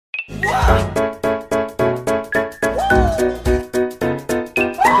Hello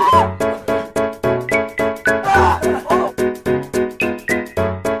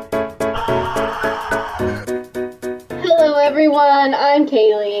everyone, I'm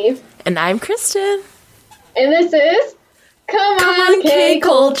Kaylee. And I'm Kristen. And this is Come on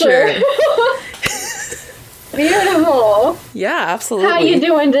K-Culture. Beautiful. Yeah, absolutely. How you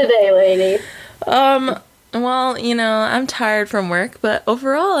doing today, lady? Well, I'm tired from work, but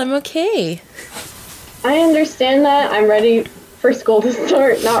overall I'm okay. I understand that. I'm ready for school to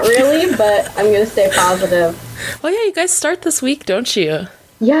start. Not really, but I'm going to stay positive. Oh yeah, you guys start this week, don't you?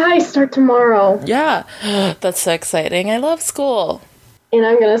 Yeah, I start tomorrow. Yeah, that's so exciting. I love school. And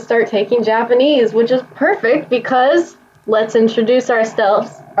I'm going to start taking Japanese, which is perfect because let's introduce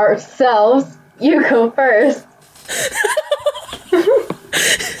ourselves. You go first.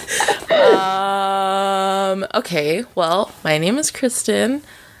 Okay, well, my name is Kristen.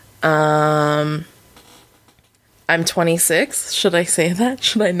 I'm 26. Should I say that?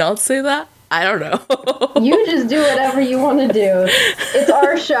 Should I not say that? I don't know. You just do whatever you want to do. It's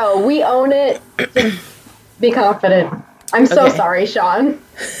our show. We own it. Just be confident. I'm so sorry, Sean,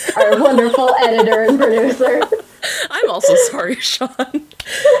 our wonderful editor and producer. I'm also sorry, Sean.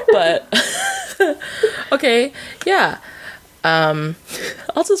 But, okay, yeah. I'll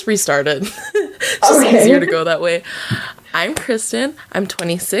just restart it. It's just easier to go that way. I'm Kristen. I'm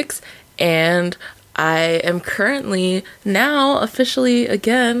 26, and I am currently now officially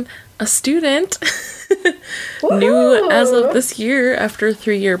again a student. New as of this year after a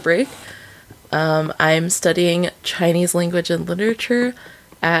 3-year break. I'm studying Chinese language and literature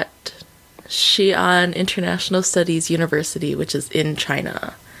at Xi'an International Studies University, which is in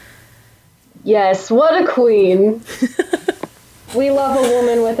China. Yes, what a queen. We love a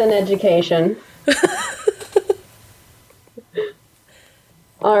woman with an education.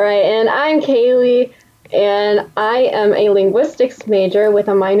 All right, and I'm Kaylee, and I am a linguistics major with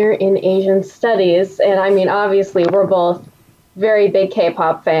a minor in Asian studies. And I mean, obviously, we're both very big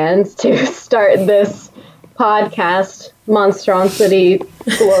K-pop fans to start this podcast monstrosity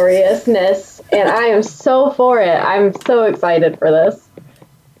gloriousness. And I am so for it. I'm so excited for this.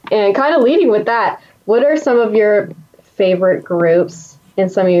 And kind of leading with that, what are some of your favorite groups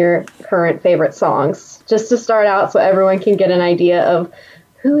and some of your current favorite songs? Just to start out so everyone can get an idea of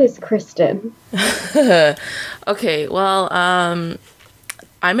who is Kristen. Okay, well, I'm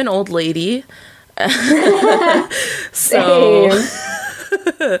an old lady. So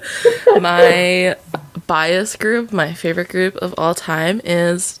my bias group, my favorite group of all time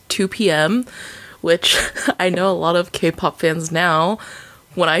is 2PM, which I know a lot of K-pop fans now,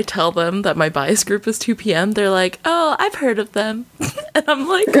 when I tell them that my bias group is 2PM, they're like, oh, I've heard of them. And I'm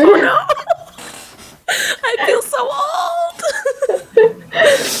like, oh no, I feel so old.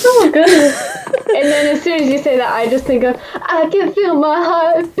 Oh, goodness. And then as soon as you say that, I just think of, I can feel my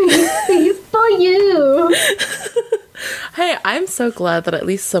heart beat for you. Hey, I'm so glad that at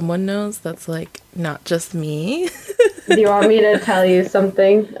least someone knows that's, like, not just me. Do you want me to tell you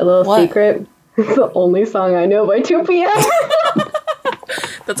something? A little secret? It's the only song I know by 2PM.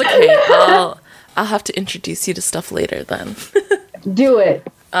 That's okay. I'll have to introduce you to stuff later then. Do it.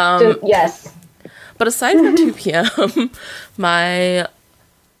 Yes. But aside from 2PM, my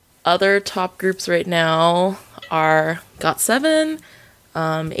other top groups right now are GOT7,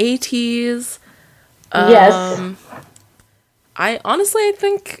 ATEEZ. Yes. I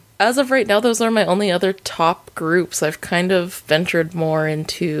think as of right now, those are my only other top groups. I've kind of ventured more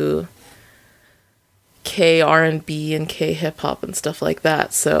into K R&B and K hip hop and stuff like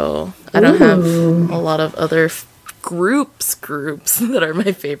that. So I don't have a lot of other groups that are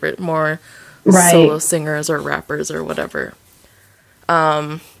my favorite, more solo singers or rappers or whatever.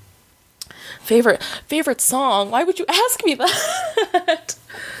 Favorite song? Why would you ask me that?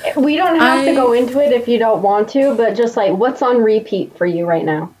 We don't have to go into it if you don't want to, but just like, what's on repeat for you right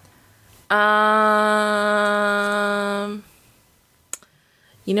now?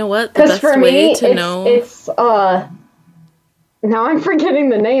 You know what? Because for me, it's now I'm forgetting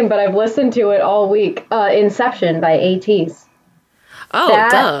the name, but I've listened to it all week. Inception by ATEEZ. Oh,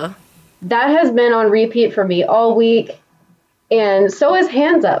 duh. That has been on repeat for me all week. And so is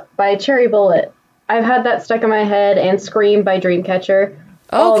Hands Up by Cherry Bullet. I've had that stuck in my head, and Scream by Dreamcatcher.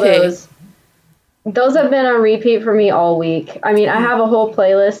 All those have been on repeat for me all week. I mean, I have a whole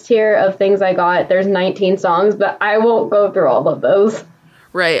playlist here of things I got. There's 19 songs, but I won't go through all of those.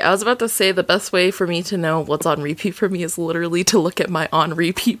 Right. I was about to say the best way for me to know what's on repeat for me is literally to look at my on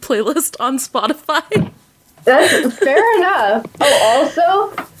repeat playlist on Spotify. That's fair enough. Oh,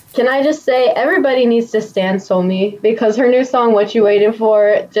 also, can I just say, everybody needs to stand Somi, because her new song, What You Waiting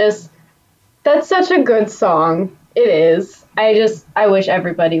For, that's such a good song. It is. I wish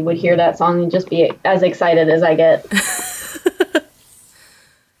everybody would hear that song and just be as excited as I get.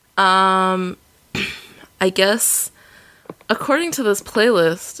 I guess, according to this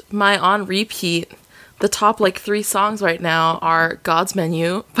playlist, my on repeat, the top, 3 songs right now are God's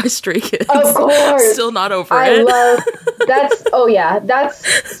Menu by Stray Kids. Of course! Still not over it.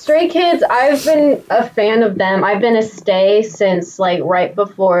 That's Stray Kids. I've been a fan of them. I've been a stay since, right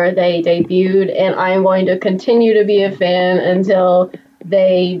before they debuted, and I'm going to continue to be a fan until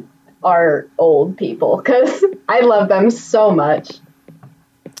they are old people, because I love them so much.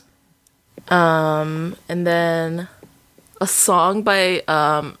 And then a song by,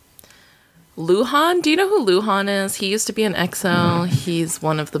 Luhan. Do you know who Luhan is? He used to be in EXO. He's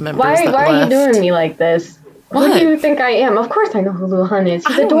one of the members why left. Are you doing me like this? What? Who do you think I am? Of course I know who Luhan is.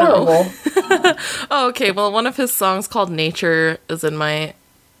 He's adorable. Oh, okay. Well, one of his songs called Nature is in my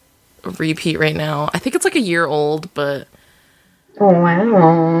repeat right now. I think it's a year old, but... Oh,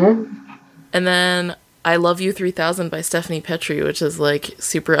 wow. And then I Love You 3000 by Stephanie Petrie, which is,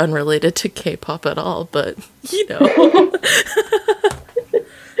 super unrelated to K-pop at all, but,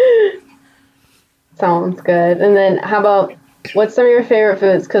 Sounds good. And then how about, what's some of your favorite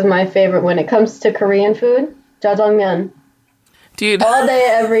foods? Because my favorite when it comes to Korean food, jjajangmyeon. Dude. All day,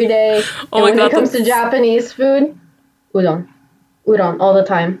 every day. And when it comes to Japanese food, udon. Udon, all the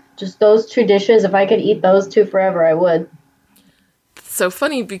time. Just those 2 dishes. If I could eat those 2 forever, I would. It's so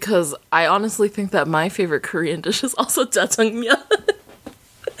funny because I honestly think that my favorite Korean dish is also jjajangmyeon.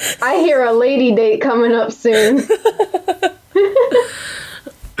 I hear a lady date coming up soon.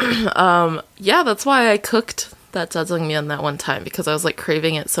 Yeah, that's why I cooked that jjajangmyeon that one time, because I was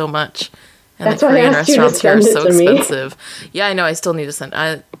craving it so much. And that's the Korean restaurants here are so me. expensive. Yeah, I know, I still need to send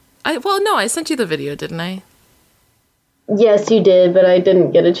I sent you the video, didn't I? Yes, you did, but I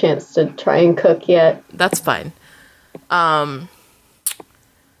didn't get a chance to try and cook yet. That's fine.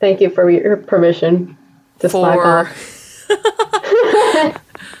 Thank you for your permission to slack off.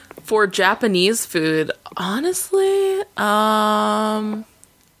 For Japanese food, honestly, I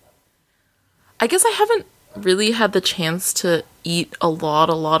guess I haven't really had the chance to eat a lot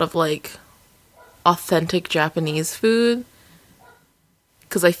of authentic Japanese food,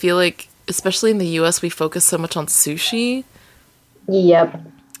 because I feel especially in the US, we focus so much on sushi. Yep.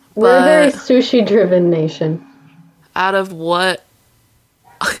 We're a very sushi-driven nation. Out of what...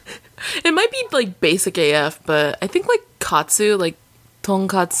 it might be, basic AF, but I think, katsu,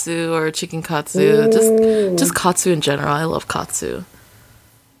 tonkatsu or chicken katsu. Just katsu in general. I love katsu.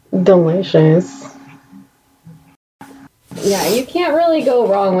 Delicious. Yeah, you can't really go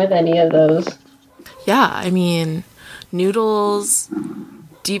wrong with any of those. Yeah, I mean, noodles,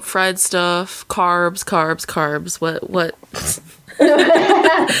 deep fried stuff, carbs. What?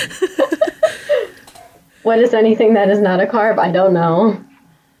 What is anything that is not a carb? I don't know.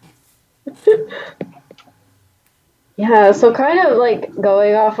 Yeah, so kind of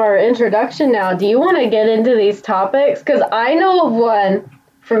going off our introduction now, do you want to get into these topics? Because I know of one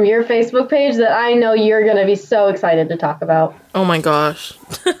from your Facebook page that I know you're going to be so excited to talk about. Oh my gosh.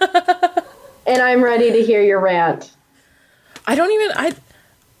 And I'm ready to hear your rant. I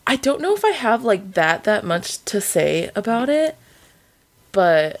don't know if I have that much to say about it,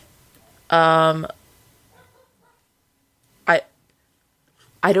 but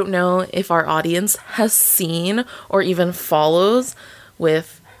I don't know if our audience has seen or even follows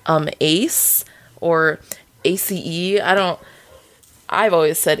with ACE or ACE. I've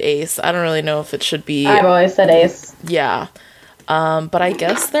always said ACE. I don't really know if it should be. I've always said ACE. Yeah. But I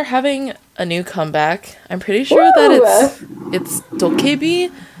guess they're having a new comeback. I'm pretty sure that it's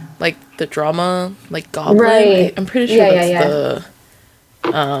Dokkaebi, the drama, Goblin. Right. I'm pretty sure that's the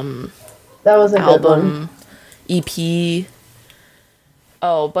that was a album, good one. EP.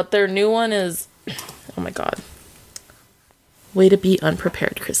 Oh, but their new one is... Oh my god. Way to be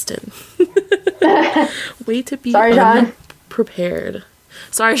unprepared, Kristen. Way to be unprepared.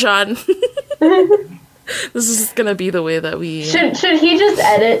 Sorry, Sean. This is just gonna be the way that we... Should he just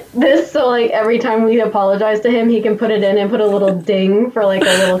edit this so every time we apologize to him, he can put it in and put a little ding for a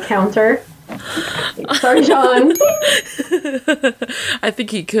little counter? Sorry, Sean. I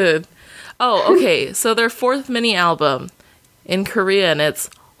think he could. Oh, okay. So their 4th mini album... In Korean,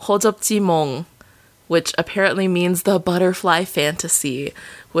 it's Hojobjimong, which apparently means the butterfly fantasy,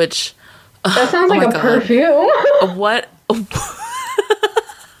 which... That sounds like a perfume. What?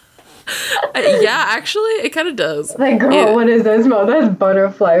 Yeah, actually, it kind of does. Girl, what is this? That's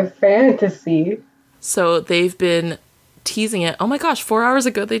butterfly fantasy. So they've been teasing it. Oh my gosh, 4 hours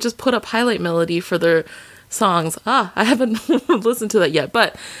ago they just put up highlight melody for their songs. I haven't listened to that yet,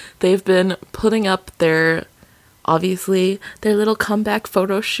 but they've been putting up obviously their little comeback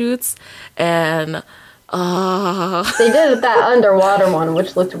photo shoots, and they did that underwater one,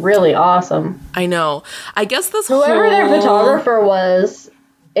 which looked really awesome. I know. I guess whoever their photographer was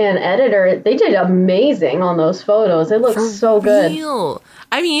and editor, they did amazing on those photos. It looks so good.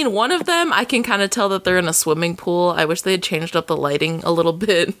 I mean, one of them, I can kind of tell that they're in a swimming pool. I wish they had changed up the lighting a little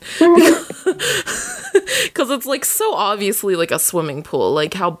bit. Because it's, like, so obviously, like, a swimming pool.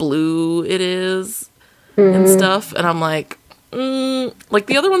 Like, how blue it is and stuff. And I'm like, like,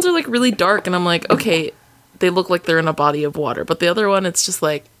 the other ones are, like, really dark. And I'm like, okay, they look like they're in a body of water. But the other one, it's just,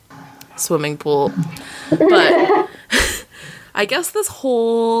 like, swimming pool. But I guess this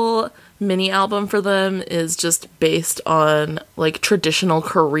whole mini album for them is just based on, like, traditional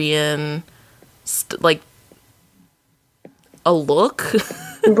Korean, like, a look.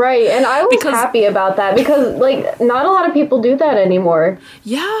 Right, and I was happy about that because, like, not a lot of people do that anymore.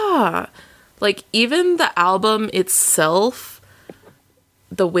 Yeah. Like, even the album itself,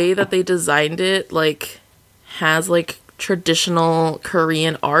 the way that they designed it, like, has, like, traditional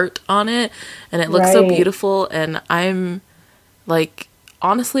Korean art on it, and it looks so beautiful, and I'm, like,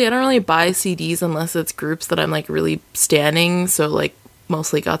 honestly, I don't really buy CDs unless it's groups that I'm, like, really standing, so, like,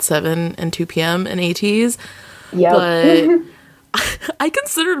 mostly GOT7 and 2PM and ATEEZ. Yep. But I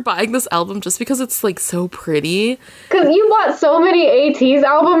considered buying this album just because it's, like, so pretty. Because you bought so many ATEEZ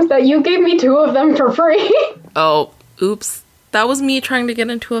albums that you gave me 2 of them for free. Oh, oops. That was me trying to get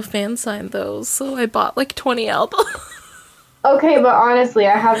into a fan sign, though, so I bought, like, 20 albums. Okay, but honestly,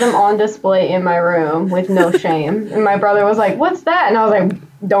 I have them on display in my room with no shame. And my brother was like, "What's that?" And I was like,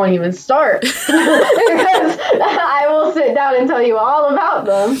 "Don't even start." Because I will sit down and tell you all about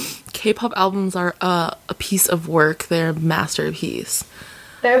them. K-pop albums are a piece of work. They're a masterpiece.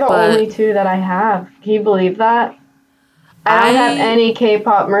 They're the only 2 that I have. Can you believe that? I don't have any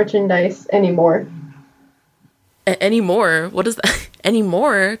K-pop merchandise anymore. Anymore? What is that?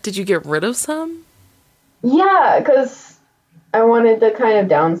 Anymore? Did you get rid of some? Yeah, because I wanted to kind of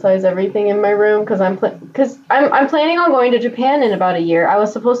downsize everything in my room because I'm planning on going to Japan in about a year. I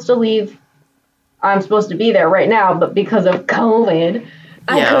was supposed to leave. I'm supposed to be there right now, but because of COVID,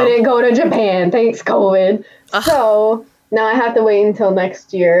 I couldn't go to Japan. Thanks, COVID. So now I have to wait until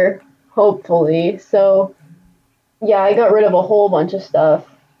next year, hopefully. So yeah, I got rid of a whole bunch of stuff.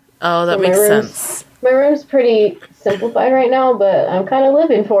 Oh, that makes sense. My room's pretty simplified right now, but I'm kind of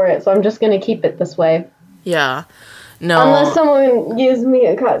living for it, so I'm just going to keep it this way. Yeah. No. Unless someone gives me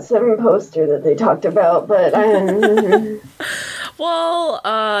a GOT7 poster that they talked about, but Well,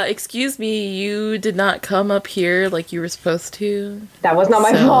 excuse me, you did not come up here like you were supposed to. That was not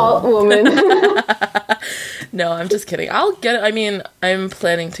my fault, woman. No, I'm just kidding. I'll get it. I mean, I'm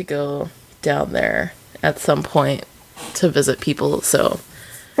planning to go down there at some point to visit people, so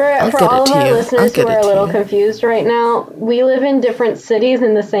for all of our listeners who are a little confused right now, we live in different cities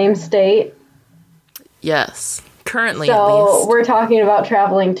in the same state. Yes. Currently, so at least. We're talking about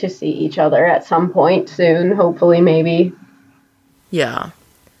traveling to see each other at some point soon, hopefully, maybe. Yeah.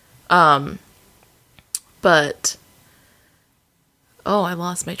 But I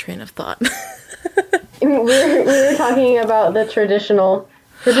lost my train of thought. we were talking about the traditional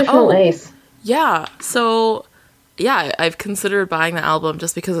Ace. Yeah. So yeah, I've considered buying the album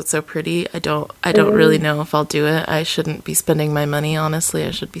just because it's so pretty. I don't really know if I'll do it. I shouldn't be spending my money, honestly.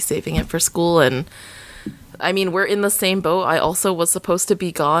 I should be saving it for school. And I mean, we're in the same boat. I also was supposed to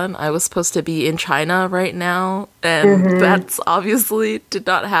be gone. I was supposed to be in China right now, and that's obviously did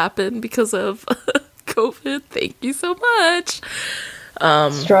not happen because of COVID. Thank you so much.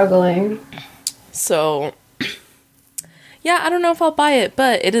 Struggling. So yeah, I don't know if I'll buy it,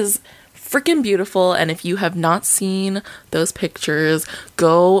 but it is freaking beautiful, and if you have not seen those pictures,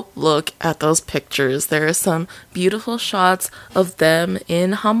 go look at those pictures. There are some beautiful shots of them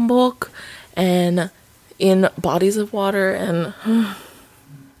in hanbok and in bodies of water, and I'm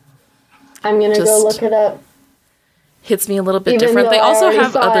gonna go look it up. Hits me a little bit different. They also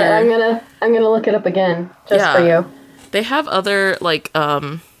have other. I'm gonna look it up again just for you. They have other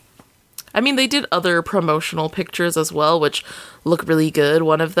I mean, they did other promotional pictures as well, which look really good.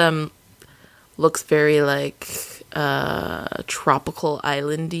 One of them looks very tropical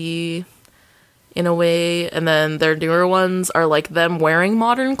islandy in a way, and then their newer ones are like them wearing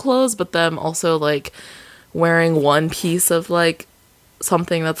modern clothes, but them also like wearing one piece of like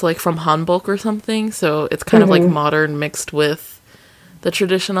something that's like from hanbok or something, so it's kind of like modern mixed with the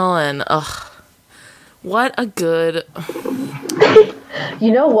traditional, and what a good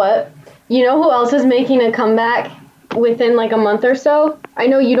You know what? You know who else is making a comeback? within like a month or so. I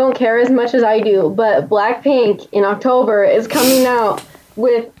know you don't care as much as I do, but Blackpink in October is coming out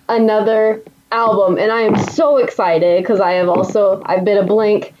with another album, and I am so excited because I've been a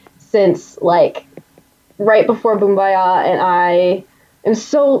Blink since like right before Boombayah, and I'm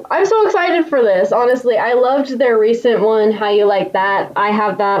so excited for this. Honestly, I loved their recent one, How You Like That. I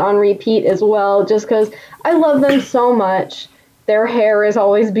have that on repeat as well, just because I love them so much. Their hair is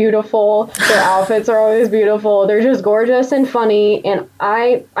always beautiful. Their outfits are always beautiful. They're just gorgeous and funny. And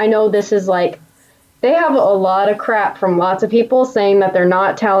I know this is like, they have a lot of crap from lots of people saying that they're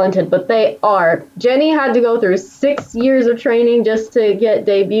not talented, but they are. Jennie had to go through 6 years of training just to get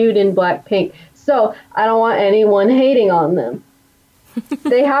debuted in Blackpink. So I don't want anyone hating on them.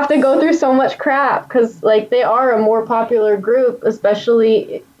 They have to go through so much crap because like they are a more popular group,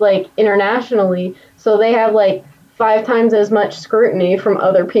 especially like internationally. So they have like 5 times as much scrutiny from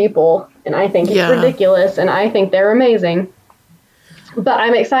other people, and I think it's ridiculous, and I think they're amazing. But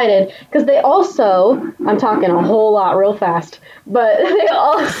I'm excited because I'm talking a whole lot real fast, but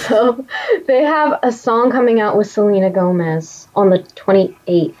they have a song coming out with Selena Gomez on the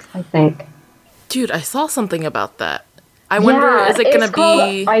 28th, I think. Dude, I saw something about that. I wonder, is it going to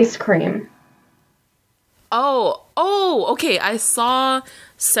be... Ice Cream. Oh, okay. I saw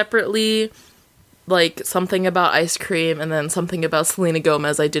separately, like, something about Ice Cream and then something about Selena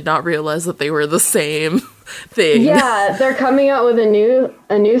Gomez. I did not realize that they were the same thing. Yeah, they're coming out with a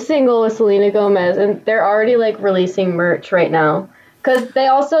new single with Selena Gomez, and they're already, like, releasing merch right now. Because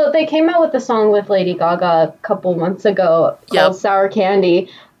they came out with a song with Lady Gaga a couple months ago called Sour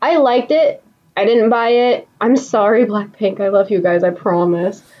Candy. I liked it. I didn't buy it. I'm sorry, Blackpink. I love you guys, I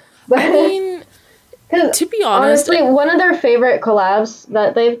promise. But, I mean, to be honest... Honestly, one of their favorite collabs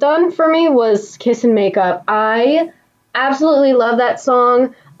that they've done for me was Kiss and Makeup. I absolutely love that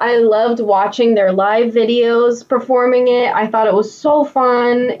song. I loved watching their live videos performing it. I thought it was so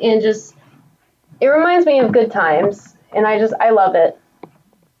fun, and just... It reminds me of good times, and I love it.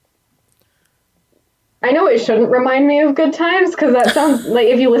 I know it shouldn't remind me of good times, because that sounds, like,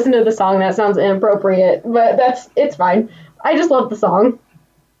 if you listen to the song, that sounds inappropriate, but it's fine. I just love the song.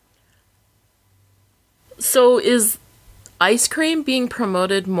 So is Ice Cream being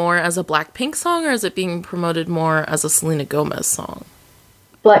promoted more as a Blackpink song, or is it being promoted more as a Selena Gomez song?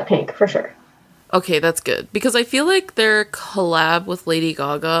 Blackpink, for sure. Okay, that's good, because I feel like their collab with Lady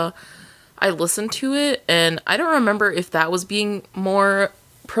Gaga, I listened to it, and I don't remember if that was being more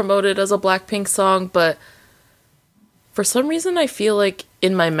promoted as a Blackpink song, but for some reason I feel like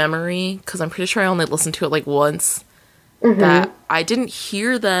in my memory, because I'm pretty sure I only listened to it like once, that I didn't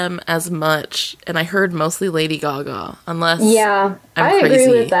hear them as much, and I heard mostly Lady Gaga, unless I'm crazy.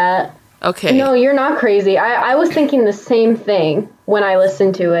 Agree with that. Okay. No, you're not crazy. I was thinking the same thing when I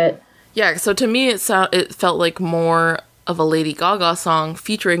listened to it. Yeah, so to me it felt like more of a Lady Gaga song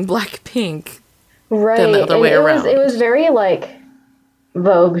featuring Blackpink than the other way around. It was very like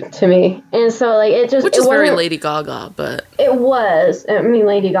Vogue to me, and so like which is very Lady Gaga, but it was. I mean,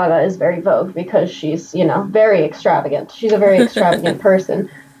 Lady Gaga is very Vogue because she's very extravagant. She's a very extravagant person,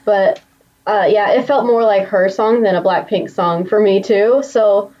 but it felt more like her song than a Blackpink song for me too.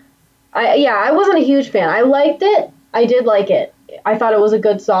 So I wasn't a huge fan. I liked it. I did like it. I thought it was a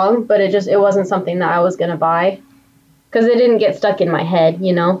good song, but it wasn't something that I was gonna buy because it didn't get stuck in my head,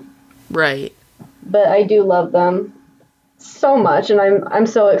 Right. But I do love them so much, and I'm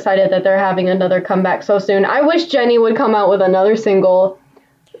so excited that they're having another comeback so soon. I wish Jennie would come out with another single.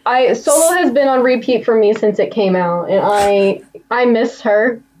 Solo has been on repeat for me since it came out, and I miss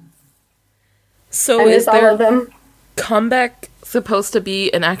her. So is their comeback supposed to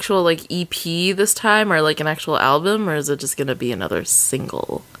be an actual like EP this time, or like an actual album, or is it just gonna be another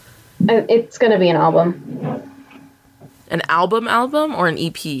single? It's gonna be an album. An album or an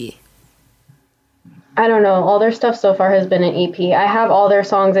EP? I don't know. All their stuff so far has been an EP. I have all their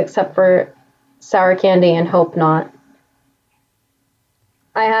songs except for Sour Candy and Hope Not.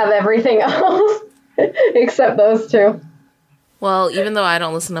 I have everything else except those two. Well, even though I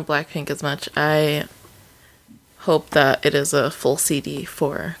don't listen to Blackpink as much, I hope that it is a full CD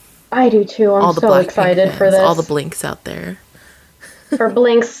for I do too. I'm so excited fans, for this. all the Blinks out there. For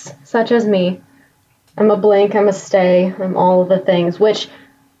Blinks such as me. I'm a Blink, I'm a Stay, I'm all of the things, which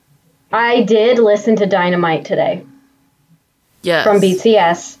I did listen to Dynamite today. Yes. From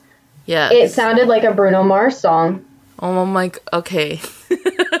BTS. Yes. It sounded like a Bruno Mars song. Oh my... Okay.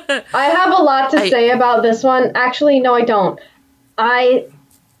 I have a lot to say about this one. Actually, no, I don't. I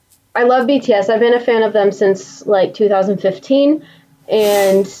love BTS. I've been a fan of them since, like, 2015.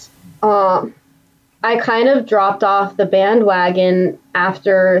 And I kind of dropped off the bandwagon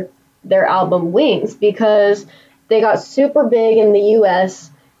after their album Wings because they got super big in the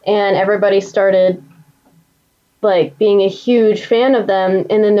US, and everybody started like being a huge fan of them,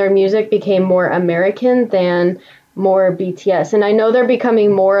 and then their music became more American than more BTS. And I know they're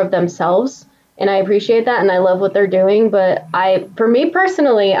becoming more of themselves, and I appreciate that, and I love what they're doing. But for me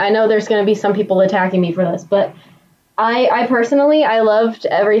personally, I know there's going to be some people attacking me for this, but I personally, I loved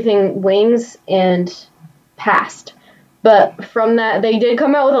everything Wings and Past. But from that, they did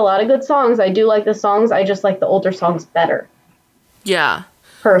come out with a lot of good songs. I do like the songs. I just like the older songs better. Yeah.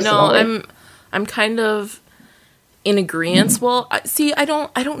 Personally. No, I'm kind of in agreement. Well, I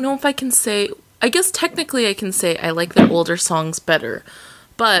don't know if I can say, I guess technically I can say I like their older songs better.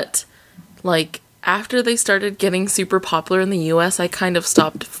 But, like, after they started getting super popular in the US, I kind of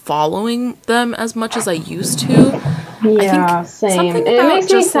stopped following them as much as I used to. Yeah, same. And it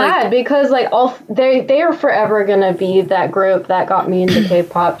makes me sad because like they are forever gonna be that group that got me into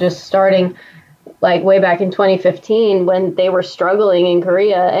K-pop, just starting like way back in 2015 when they were struggling in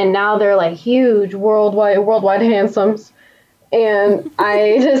Korea, and now they're like huge worldwide handsomes. And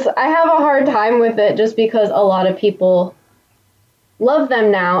I have a hard time with it just because a lot of people love them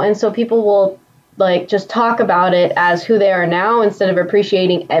now, and so people will like just talk about it as who they are now instead of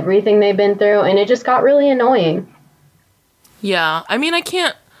appreciating everything they've been through, and it just got really annoying. Yeah, I mean, I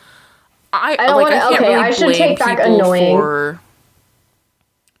can't I should blame take back people annoying. for...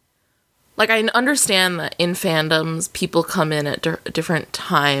 Like, I understand that in fandoms, people come in at different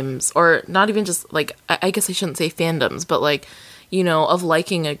times, or not even just, like, I guess I shouldn't say fandoms, but, like, you know, of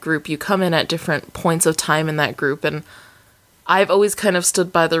liking a group, you come in at different points of time in that group, and I've always kind of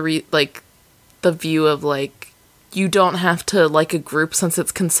stood by the view of, like, you don't have to like a group since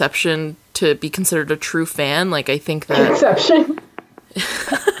its conception to be considered a true fan. Like, I think that... Conception.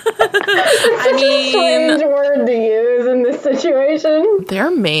 I mean... a strange word to use in this situation.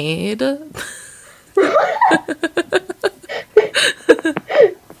 They're made.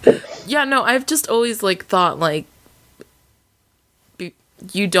 Yeah, no, I've just always, like, thought, like,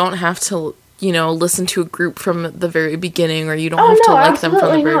 you don't have to, you know, listen to a group from the very beginning, or you don't have to like them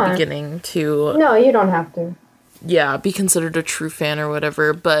from the very beginning to... No, you don't have to. Yeah, be considered a true fan or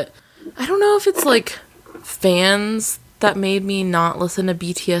whatever, but I don't know if it's, like, fans that made me not listen to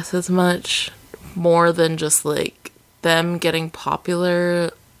BTS as much, more than just, like, them getting popular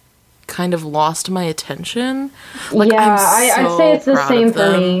kind of lost my attention. Like, yeah, I'd say it's the same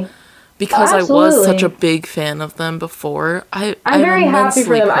for me. Because I was such a big fan of them before. I'm very happy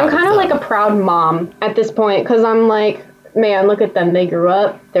for them. I'm kind of like a proud mom at this point, because I'm like, man, look at them. They grew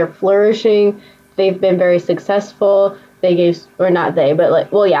up. They're flourishing. They've been very successful. They gave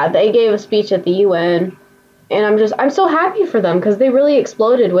a speech at the UN. And I'm so happy for them, because they really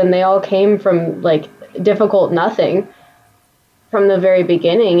exploded when they all came from, like, difficult nothing from the very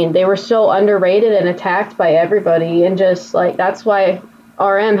beginning. And they were so underrated and attacked by everybody. And just, like, that's why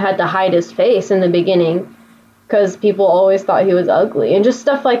RM had to hide his face in the beginning, because people always thought he was ugly. And just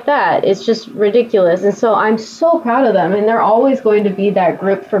stuff like that. It's just ridiculous. And so I'm so proud of them. And they're always going to be that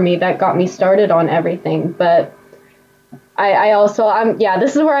group for me that got me started on everything. But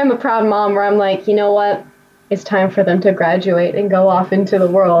this is where I'm a proud mom, where I'm like, you know what? It's time for them to graduate and go off into the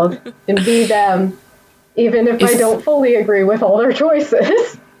world and be them, even if I don't fully agree with all their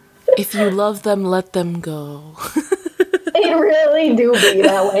choices. If you love them, let them go. It really do be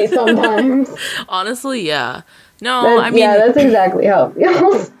that way sometimes. Honestly, yeah. No, that's exactly how it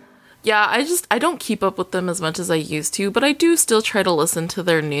feels. Yeah, I don't keep up with them as much as I used to, but I do still try to listen to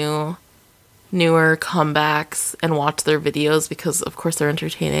their newer comebacks and watch their videos, because of course they're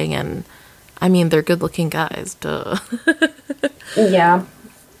entertaining, and I mean, they're good-looking guys, duh. Yeah.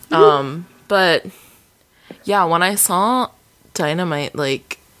 But yeah, when I saw Dynamite,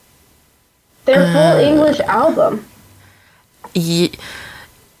 like, their full English album. Yeah,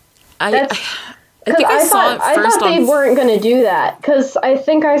 I thought they weren't going to do that, because I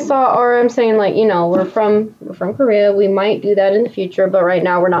think I saw RM saying, like, you know, we're from Korea, we might do that in the future, but right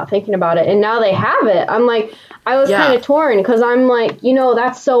now we're not thinking about it. And now they have it. I'm like, I was kind of torn, because I'm like, you know,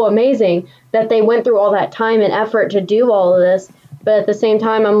 that's so amazing that they went through all that time and effort to do all of this. But at the same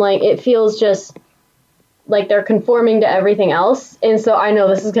time, I'm like, it feels just like they're conforming to everything else. And so I know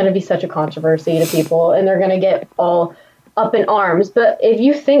this is going to be such a controversy to people, and they're going to get all up in arms. But if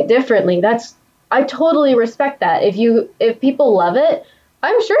you think differently, I totally respect that. If people love it,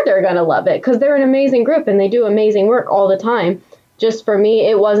 I'm sure they're going to love it, because they're an amazing group and they do amazing work all the time. Just for me,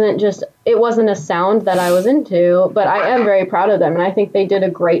 it wasn't a sound that I was into, but I am very proud of them, and I think they did a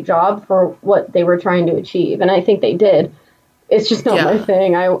great job for what they were trying to achieve, and I think they did. It's just not my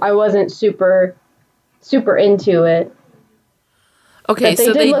thing. I wasn't super into it. Okay, But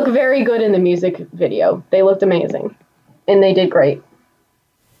they did look very good in the music video. They looked amazing. And they did great.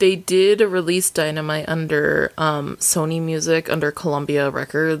 They did release Dynamite under Sony Music, under Columbia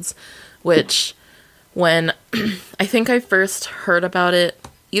Records, which when I think I first heard about it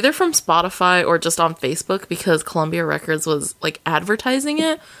either from Spotify or just on Facebook because Columbia Records was like advertising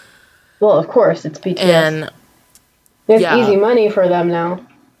it. Well, of course, it's BTS. And it's easy money for them now.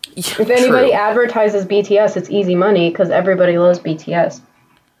 Yeah, if anybody advertises BTS, it's easy money because everybody loves BTS.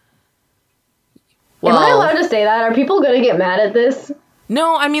 Well, am I allowed to say that? Are people going to get mad at this?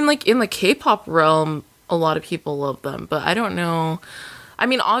 No, I mean, like, in the K-pop realm, a lot of people love them, but I don't know. I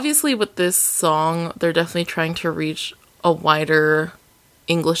mean, obviously, with this song, they're definitely trying to reach a wider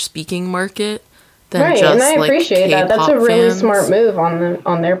English-speaking market than just, and I appreciate that. That's a really smart move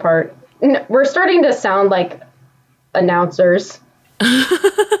on their part. We're starting to sound like announcers.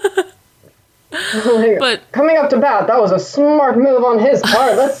 But coming up to bat, that was a smart move on his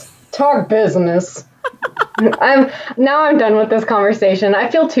part. Let's talk business. I'm done with this conversation. I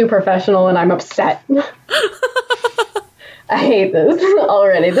feel too professional and I'm upset. I hate this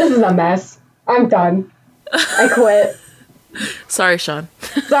already. This is a mess. I'm done. I quit. Sorry, Sean.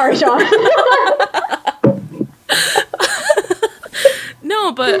 Sorry, Sean.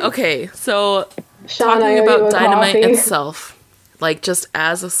 No, but okay, so Sean, talking about Dynamite itself, like just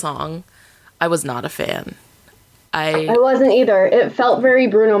as a song, I was not a fan. I wasn't either. It felt very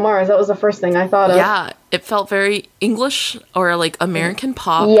Bruno Mars. That was the first thing I thought of. Yeah, it felt very English or like American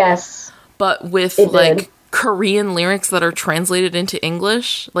pop. Yes. But with like Korean lyrics that are translated into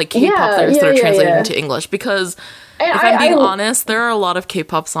English, like K-pop lyrics that are translated into English. Because if I'm being honest, there are a lot of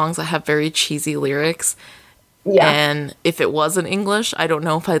K-pop songs that have very cheesy lyrics. Yeah. And if it was in English, I don't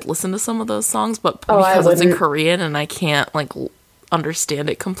know if I'd listen to some of those songs, but because it's in Korean and I can't like understand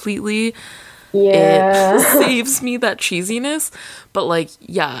it completely. Yeah. It saves me that cheesiness. But, like,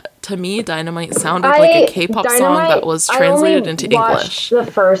 yeah, to me, Dynamite sounded like a K-pop song that was translated into English. The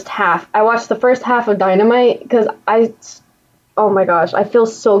first half. I watched the first half of Dynamite because oh my gosh, I feel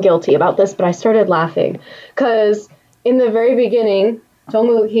so guilty about this, but I started laughing. Because in the very beginning,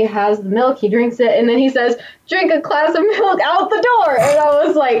 Jungkook, he has the milk, he drinks it, and then he says, drink a glass of milk out the door. And I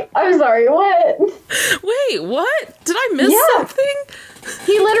was like, I'm sorry, what? Wait, what? Did I miss something?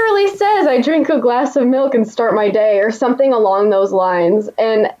 He literally says, I drink a glass of milk and start my day, or something along those lines.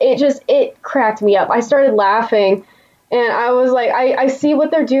 And it cracked me up. I started laughing, and I was like, I see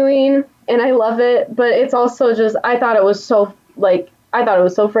what they're doing, and I love it, but it's also just, I thought it was so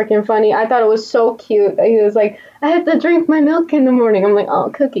freaking funny. I thought it was so cute that he was like, I have to drink my milk in the morning. I'm like,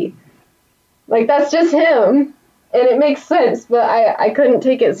 oh, Cookie. Like, that's just him. And it makes sense, but I couldn't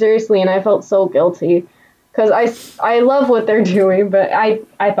take it seriously, and I felt so guilty. Because I love what they're doing, but I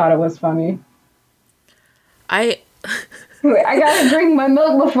thought it was funny. I gotta drink my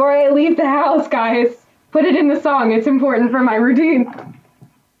milk before I leave the house, guys. Put it in the song. It's important for my routine.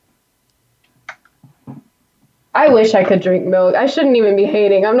 I wish I could drink milk. I shouldn't even be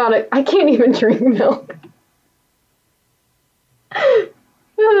hating. I can't even drink milk.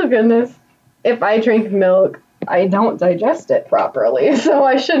 Oh, goodness. If I drink milk, I don't digest it properly, so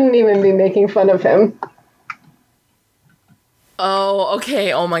I shouldn't even be making fun of him. Oh,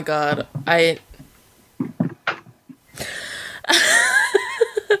 okay. Oh my god. Did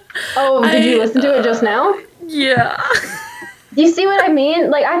you listen to it just now? Yeah. Do you see what I mean?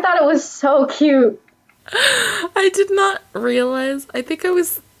 Like, I thought it was so cute. I did not realize. I think I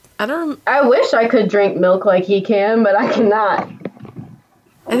wish I could drink milk like he can, but I cannot.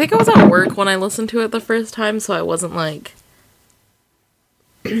 I think I was at work when I listened to it the first time, so I wasn't, like,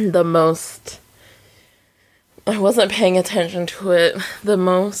 I wasn't paying attention to it the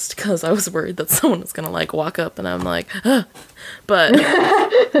most because I was worried that someone was gonna like walk up and I'm like, ah. But yeah,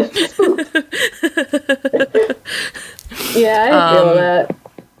 I feel that.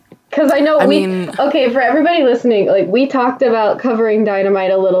 Because I know for everybody listening, like we talked about covering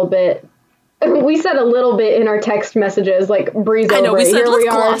Dynamite a little bit. We said a little bit in our text messages, like breeze over it. I know, we said let's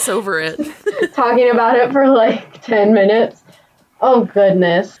gloss over it. Talking about it for like 10 minutes. Oh,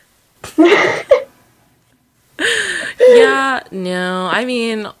 goodness. Yeah, no. I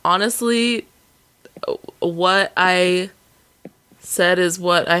mean, honestly, what I said is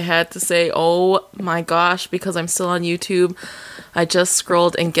what I had to say. Oh my gosh, because I'm still on YouTube. I just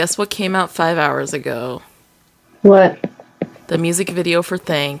scrolled, and guess what came out 5 hours ago? What? The music video for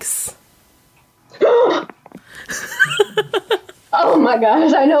Thanks. Oh my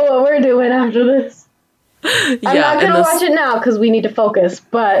gosh, I know what we're doing after this. I'm not going to watch it now because we need to focus,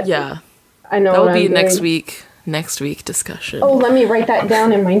 but yeah, I know that will be next week discussion. Oh, let me write that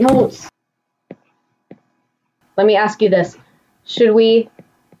down in my notes. Let me ask you this. should we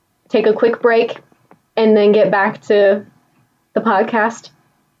take a quick break and then get back to the podcast?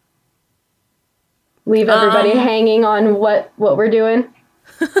 Leave everybody hanging on what we're doing?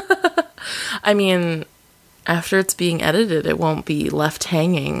 I mean, after it's being edited, it won't be left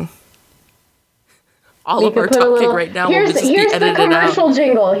hanging. All of our talking right now will just be edited out. Here's the commercial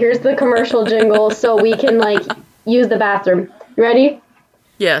jingle. Here's the commercial jingle so we can, like, use the bathroom. You ready?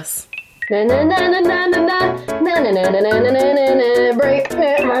 Yes. Break.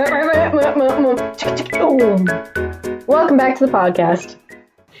 Welcome back to the podcast.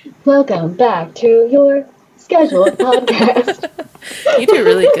 Welcome back to your scheduled podcast. You do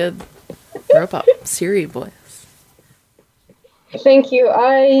really good robot Siri voice. Thank you.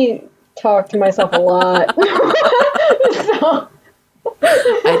 I talk to myself a lot. So.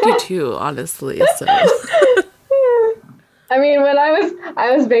 I do too, honestly. So. I mean, when I was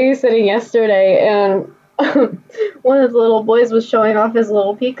babysitting yesterday, and one of the little boys was showing off his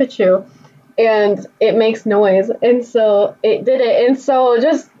little Pikachu, and it makes noise, and so it did it, and so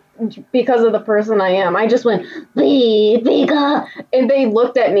just because of the person I am, I just went Pika, and they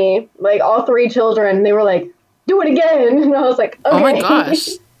looked at me, like all three children, they were like, "Do it again," and I was like, "Okay." Oh my gosh,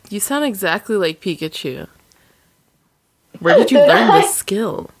 you sound exactly like Pikachu. Where did you learn this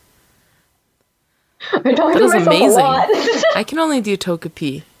skill? I talk to myself amazing. A lot. I can only do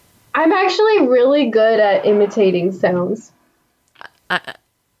Togepi. I'm actually really good at imitating sounds. I'm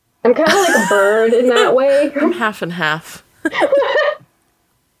kind of like a bird in that way. I'm half and half. Because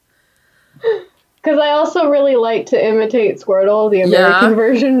I also really like to imitate Squirtle, the American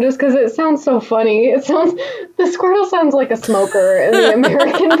version, just because it sounds so funny. The Squirtle sounds like a smoker in the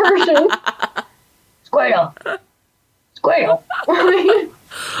American version. Squirtle. Squirtle.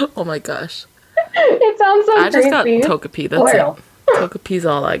 Oh my gosh. It sounds so creepy. I just got Togepi, that's Squirtle. it. Togepi's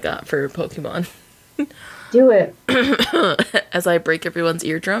all I got for Pokemon. Do it. As I break everyone's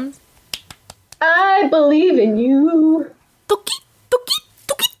eardrums. I believe in you. Toki, Toki,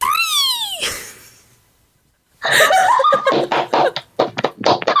 Toki 3!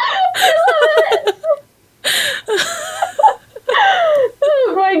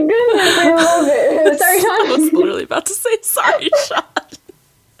 Oh my goodness, I love it. Sorry, Sean. I was literally about to say sorry, Sean.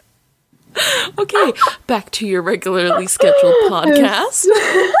 Okay, back to your regularly scheduled podcast.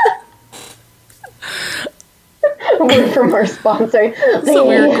 Word from our sponsor. So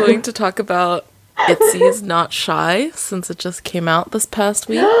we're going to talk about Itzy's Not Shy, since it just came out this past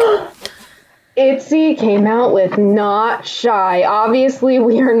week. Itzy came out with Not Shy. Obviously,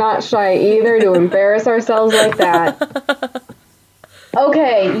 we are not shy either to embarrass ourselves like that.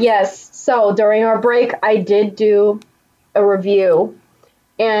 Okay, yes. So during our break, I did do a review.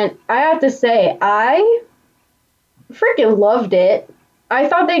 And I have to say, I freaking loved it. I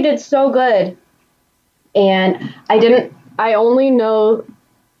thought they did so good. And I only know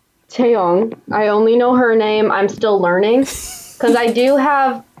Taeyong. I only know her name. I'm still learning. Because I do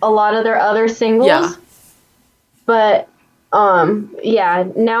have a lot of their other singles. Yeah. But, yeah,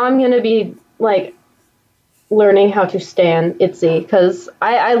 now I'm going to be, like, learning how to stan Itzy. Because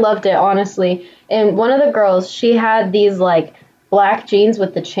I loved it, honestly. And one of the girls, she had these, like, black jeans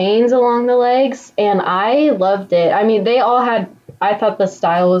with the chains along the legs, and I loved it. I mean, I thought the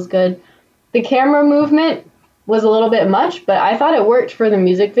style was good. The camera movement was a little bit much, but I thought it worked for the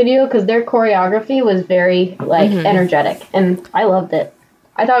music video because their choreography was very, like, energetic, and I loved it.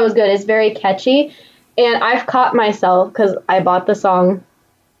 I thought it was good. It's very catchy, and I've caught myself, because I bought the song,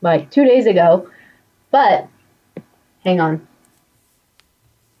 like, 2 days ago, but, hang on.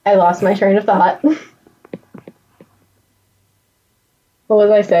 I lost my train of thought. What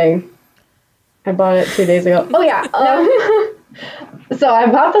was I saying? I bought it 2 days ago. Oh, yeah. So I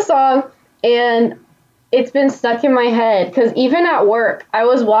bought the song, and it's been stuck in my head. Because even at work, I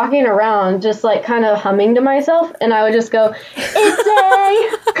was walking around just, like, kind of humming to myself. And I would just go,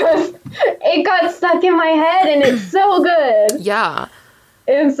 Itzy! Because it got stuck in my head, and it's so good. Yeah.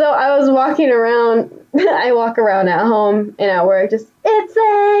 And so I was walking around. I walk around at home and at work just,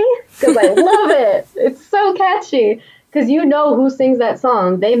 Itzy! Because I love it. It's so catchy. Because you know who sings that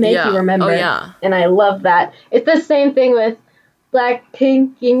song. They make you remember. Oh, yeah. And I love that. It's the same thing with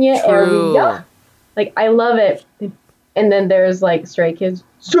Blackpink in your area. Like, I love it. And then there's, like, Stray Kids.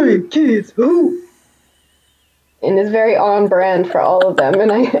 Stray Kids, who? And it's very on brand for all of them.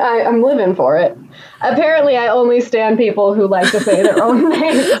 And I'm living for it. Apparently, I only stan people who like to say their own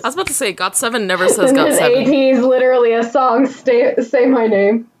names. I was about to say, GOT7 never says GOT7. In his 80s, literally a song, Say My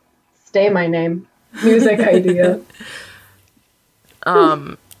Name. Stay My Name. Music idea.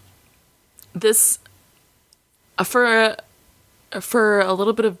 This for a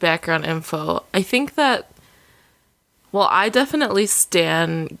little bit of background info, I think that Well, I definitely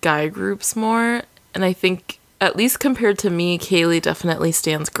stan guy groups more, and I think, at least compared to me, Kaylee definitely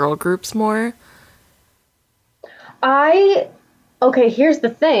stans girl groups more. Okay, here's the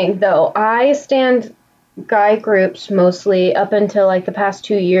thing, though. I stand guy groups mostly up until like the past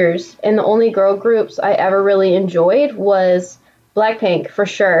 2 years, and the only girl groups I ever really enjoyed was Blackpink, for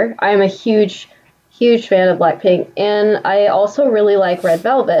sure. I'm a huge, huge fan of Blackpink, and I also really like Red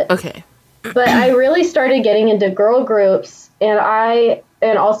Velvet. Okay. But I really started getting into girl groups, and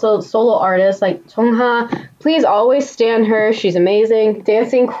also solo artists like Jongha. Please always stan her. She's amazing.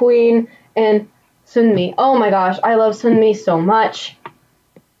 Dancing Queen and Sunmi. Oh my gosh, I love Sunmi so much.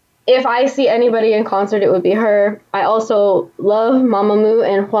 If I see anybody in concert, it would be her. I also love Mamamoo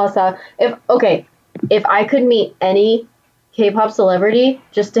and Hwasa. If I could meet any K-pop celebrity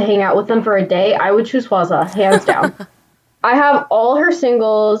just to hang out with them for a day, I would choose Hwasa, hands down. I have all her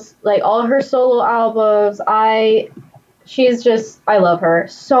singles, like all her solo albums. I love her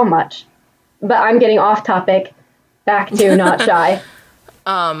so much. But I'm getting off topic. Back to Not Shy.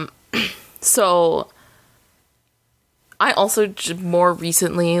 So I also more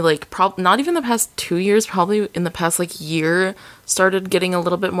recently, like not even the past 2 years, probably in the past like year, started getting a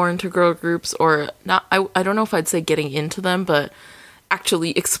little bit more into girl groups, or not. I don't know if I'd say getting into them, but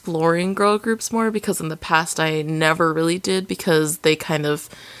actually exploring girl groups more, because in the past I never really did, because they kind of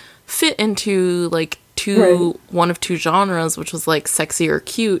fit into like one of two genres, which was like sexy or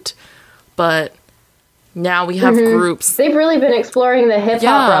cute. But now we have groups. They've really been exploring the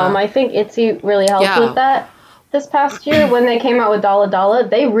hip-hop realm. I think ITZY really helped with that this past year when they came out with Dalla Dalla.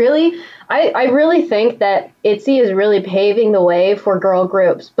 They really, I really think that ITZY is really paving the way for girl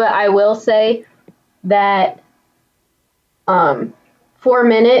groups. But I will say that 4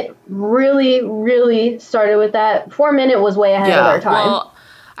 Minute really, really started with that. 4 Minute was way ahead of their time. Well,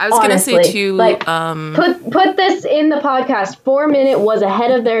 I was going to say too, like, put this in the podcast. 4 Minute was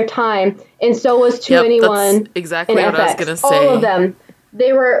ahead of their time, and so was 2NE1. That's exactly what I was going to say. All of them,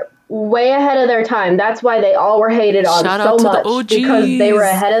 they were way ahead of their time. That's why they all were hated on so much, because they were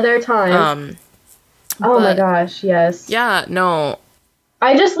ahead of their time. Oh my gosh, yes. Yeah, no.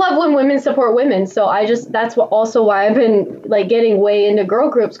 I just love when women support women, so that's also why I've been like getting way into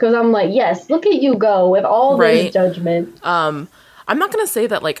girl groups, because I'm like, yes, look at you go with all this judgment. I'm not gonna say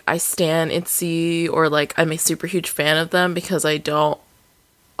that like I stan ITZY or like I'm a super huge fan of them, because I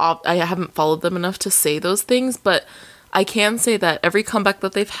haven't followed them enough to say those things, but I can say that every comeback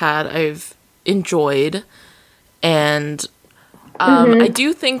that they've had I've enjoyed, and I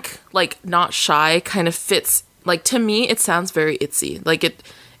do think like Not Shy kind of fits. Like, to me, it sounds very ITZY. Like,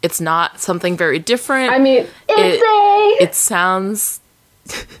 it's not something very different. I mean, it sounds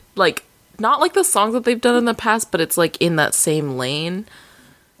like not like the songs that they've done in the past, but it's like in that same lane.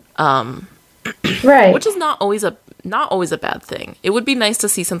 Right. Which is not always a bad thing. It would be nice to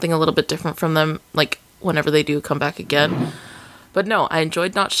see something a little bit different from them, like whenever they do come back again. But no, I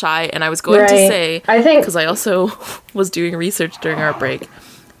enjoyed Not Shy, and I was going to say, I think, because I also was doing research during our break,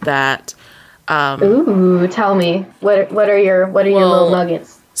 that ooh, tell me. What are your little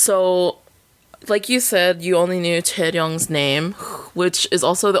nuggets? So, like you said, you only knew Chae-ryung's name, which is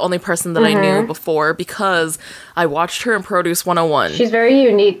also the only person that I knew before, because I watched her in Produce 101. She's very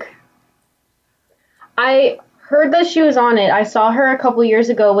unique. I heard that she was on it. I saw her a couple years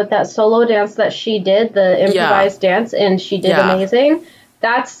ago with that solo dance that she did, the improvised dance, and she did amazing.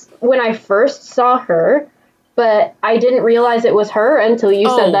 That's when I first saw her. But I didn't realize it was her until you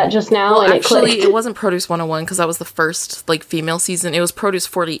said that just now, and it clicked. Actually, it wasn't Produce 101, because that was the first, like, female season. It was Produce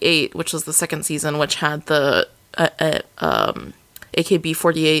 48, which was the second season, which had the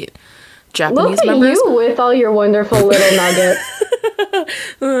AKB48 Japanese members. Look at you with all your wonderful little nuggets.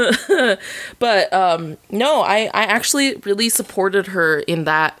 But, no, I actually really supported her in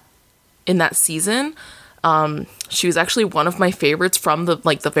that season. She was actually one of my favorites from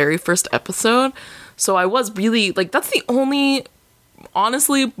the very first episode. So I was really, like, that's the only,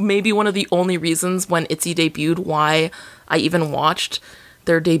 honestly, maybe one of the only reasons when ITZY debuted why I even watched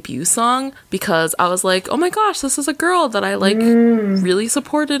their debut song, because I was like, oh my gosh, this is a girl that I, like, really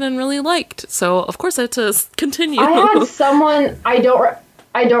supported and really liked. So, of course, I had to continue. I had someone, I don't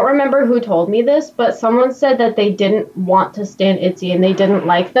remember who told me this, but someone said that they didn't want to stan ITZY and they didn't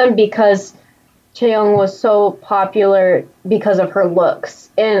like them because Chaeyoung was so popular because of her looks.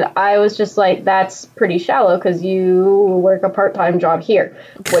 And I was just like, that's pretty shallow, because you work a part-time job here.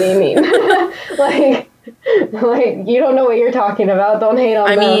 What do you mean? like you don't know what you're talking about. Don't hate on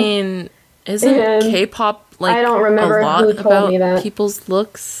them. I mean, isn't K-pop like I don't remember a lot who told about me that. people's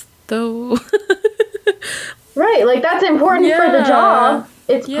looks, though? Right, like that's important for the job.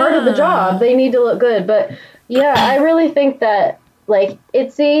 It's part of the job. They need to look good. But Yeah, I really think that, like,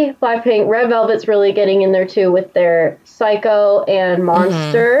 ITZY, Blackpink, Red Velvet's really getting in there too with their Psycho and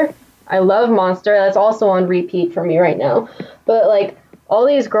Monster. I love Monster. That's also on repeat for me right now. But, like, all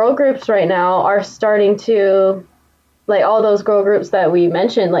these girl groups right now are starting to, like, all those girl groups that we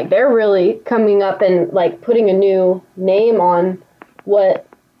mentioned, like, they're really coming up and, like, putting a new name on what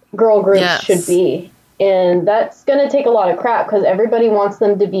girl groups should be. And that's going to take a lot of crap because everybody wants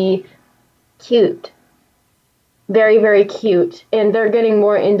them to be cute. Very, very cute. And they're getting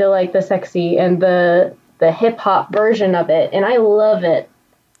more into, like, the sexy and the hip-hop version of it. And I love it.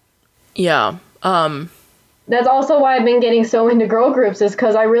 Yeah. That's also why I've been getting so into girl groups, is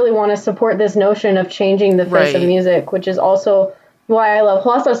because I really want to support this notion of changing the face of music, which is also why I love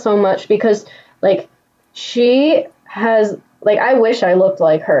Hwasa so much, because, like, she has, like, I wish I looked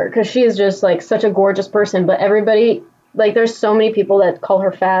like her, because she is just, like, such a gorgeous person, but everybody, like, there's so many people that call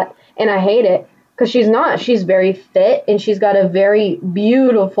her fat, and I hate it, because she's not. She's very fit, and she's got a very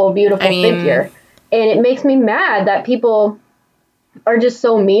beautiful, beautiful figure, and it makes me mad that people are just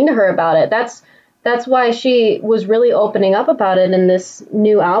so mean to her about it. That's why she was really opening up about it in this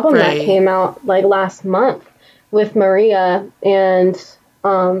new album that came out, like, last month with Maria and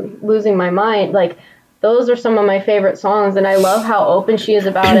Losing My Mind. Like, those are some of my favorite songs, and I love how open she is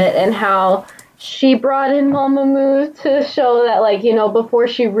about it and how she brought in Mamamoo to show that, like, you know, before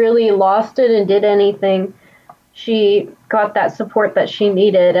she really lost it and did anything, she got that support that she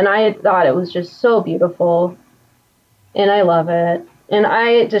needed, and I thought it was just so beautiful, and I love it, and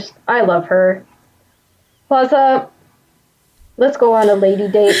I love her. Hwasa, let's go on a lady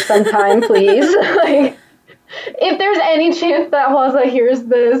date sometime, please. Like, if there's any chance that Hwasa hears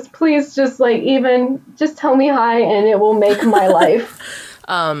this, please just, like, even just tell me hi and it will make my life.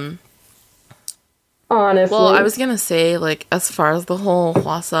 Honestly. Well, I was gonna say, like, as far as the whole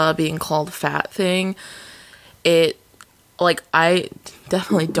Hwasa being called fat thing, it, like, I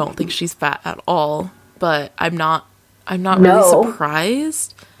definitely don't think she's fat at all, but I'm not really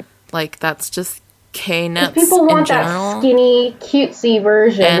surprised. Like, that's just K-nuts people want in general. That skinny, cutesy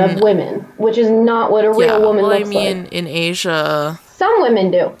version of women, which is not what a real woman looks like. I mean, in Asia, some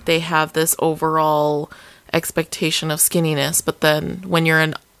women do. They have this overall expectation of skinniness, but then when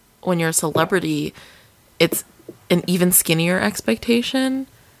you're a celebrity, it's an even skinnier expectation.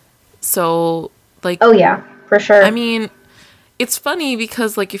 So, like, oh yeah, for sure. I mean, it's funny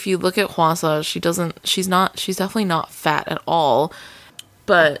because, like, if you look at Hwasa, she's definitely not fat at all,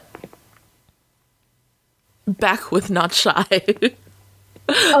 but back with Not Shy.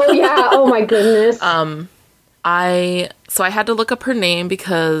 Oh yeah, oh my goodness. I had to look up her name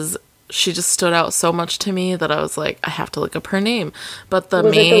because she just stood out so much to me that I was like, I have to look up her name. But the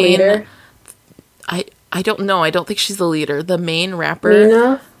Was main, it the leader? I don't know. I don't think she's the leader. The main rapper,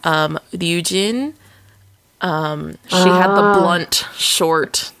 Nina? Ryujin, she had the blunt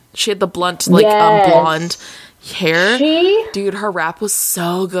short. She had the blunt, like, blonde hair. Dude, her rap was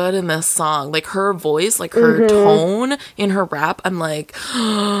so good in this song. Like, her voice, like, her tone in her rap, I'm like,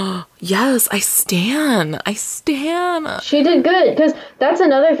 oh, yes, I stan. She did good, because that's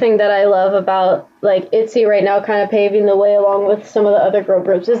another thing that I love about, like, ITZY right now, kind of paving the way along with some of the other girl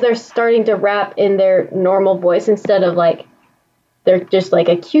groups, is they're starting to rap in their normal voice instead of, like, they're just, like,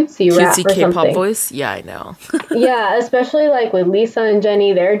 a cutesy rap or K-pop something. voice? Yeah, I know. Yeah, especially, like, with Lisa and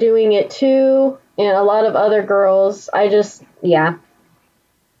Jennie, they're doing it too. And a lot of other girls, my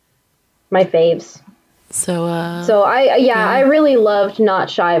faves. So I really loved Not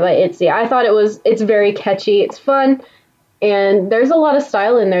Shy by ITZY. I thought it's very catchy, it's fun, and there's a lot of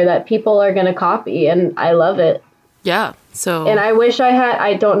style in there that people are going to copy, and I love it. Yeah, so. And I wish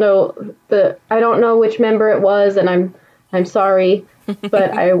I don't know which member it was, and I'm sorry, but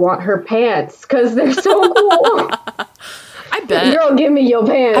I want her pants, because they're so cool. I bet. Girl, give me your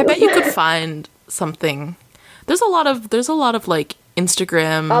pants. I bet you could find something. There's a lot of like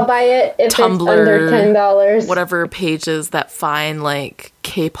Instagram, I'll buy it if Tumblr, it's under $10. Whatever pages that find like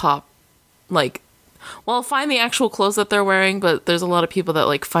K-pop, like, well, find the actual clothes that they're wearing, but there's a lot of people that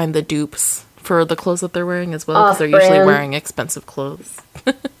like find the dupes for the clothes that they're wearing as well, because they're usually wearing expensive clothes.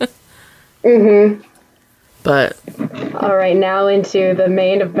 But all right, now into the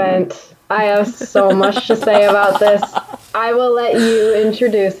main event. I have so much to say about this. I will let you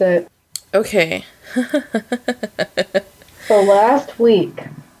introduce it. Okay. So last week,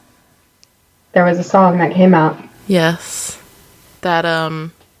 there was a song that came out. Yes. That, I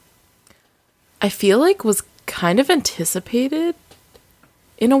feel like was kind of anticipated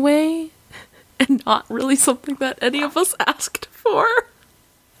in a way, and not really something that any of us asked for.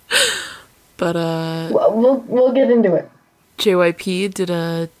 But, we'll get into it. JYP did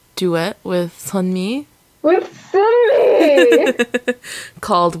a duet with Sunmi with Sunmi.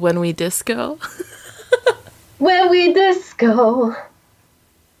 Called When We Disco. When We Disco.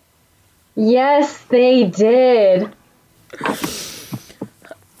 Yes, they did.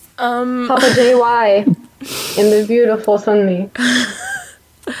 Papa JY and the beautiful Sunmi.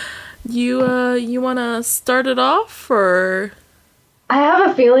 You wanna start it off, or? I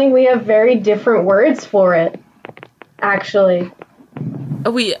have a feeling we have very different words for it, actually.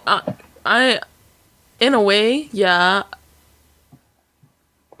 In a way, yeah.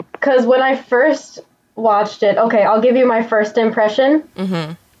 Because when I first watched it, okay, I'll give you my first impression.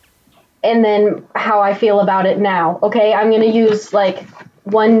 Mm-hmm. And then how I feel about it now. Okay, I'm gonna use like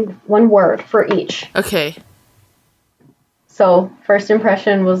one word for each. Okay. So first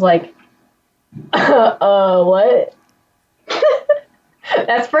impression was like, what?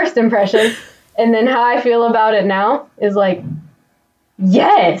 That's first impression. And then how I feel about it now is like,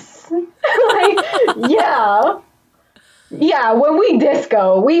 yes. Like, yeah. Yeah, when we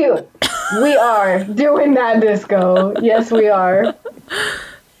disco, we are doing that disco. Yes, we are.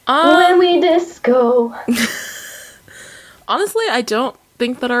 When we disco. Honestly, I don't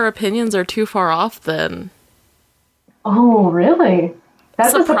think that our opinions are too far off then. Oh, really?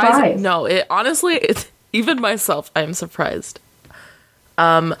 That's a surprise. No, even myself, I'm surprised.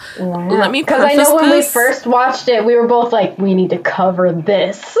 Wow. Let me preface because I know when this. we first watched it, we were both like, we need to cover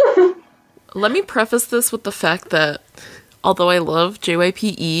this. Let me preface this with the fact that although I love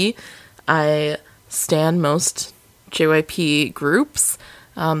JYPE, I stan most JYP groups.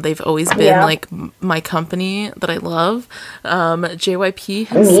 They've always been like my company that I love. JYP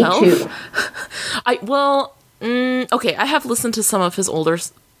himself. Me too. Okay, I have listened to some of his older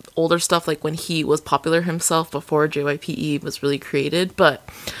stuff, like when he was popular himself before JYPE was really created, but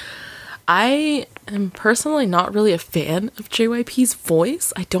I am personally not really a fan of JYP's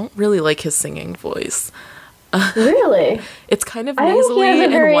voice. I don't really like his singing voice. Really? It's kind of nasally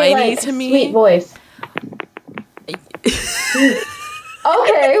and whiny to me. Sweet voice.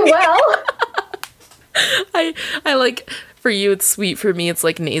 Okay, well. I like, for you it's sweet, for me it's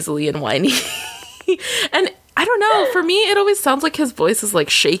like nasally and whiny. And I don't know, for me it always sounds like his voice is like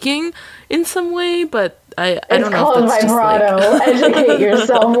shaking in some way, but I don't know if that's vibrato. Just like... Educate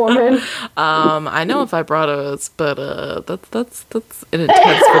yourself, woman. I know vibrato is, but that's an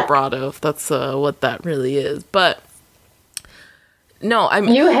intense vibrato, if that's what that really is. But no,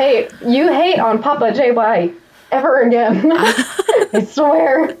 you hate on Papa JY ever again. I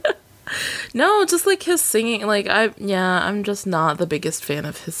swear. No, just like his singing, like I'm just not the biggest fan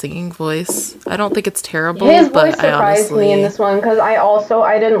of his singing voice. I don't think it's terrible. His but voice surprised me in this one because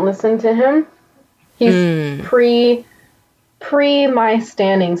I didn't listen to him. He's pre my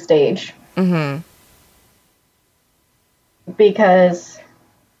standing stage. Mm-hmm. Because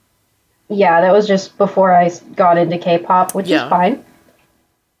that was just before I got into K-pop, which is fine.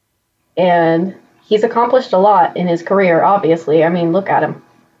 And he's accomplished a lot in his career, obviously. I mean, look at him.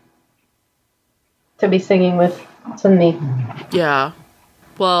 To be singing with Sunmi. Yeah.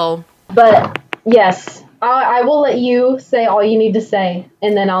 Well. But, yes. I will let you say all you need to say,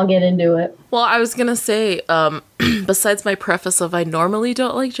 and then I'll get into it. Well, I was gonna say, besides my preface of I normally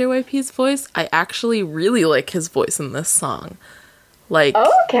don't like JYP's voice, I actually really like his voice in this song. Like...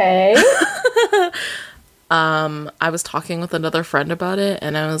 Okay. I was talking with another friend about it,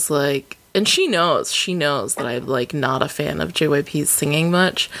 and I was like... And she knows that I'm, like, not a fan of JYP's singing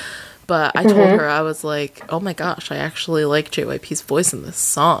much. But I told her, I was like, oh my gosh, I actually like JYP's voice in this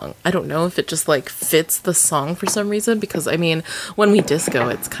song. I don't know if it just, like, fits the song for some reason, because, I mean, When We Disco,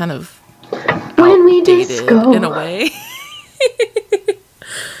 it's kind of outdated in a way.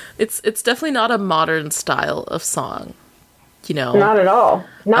 It's definitely not a modern style of song, you know? Not at all.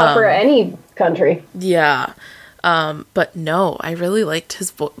 Not for any country. Yeah. But no, I really liked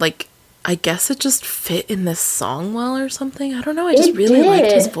his voice. Like, I guess it just fit in this song well or something. I don't know. I just really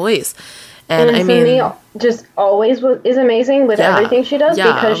liked his voice. And I mean, Sunmi just always is amazing with everything she does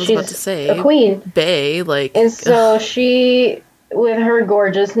because she's a queen. Bae, like, and so she, with her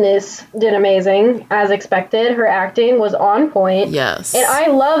gorgeousness, did amazing as expected. Her acting was on point. Yes, and I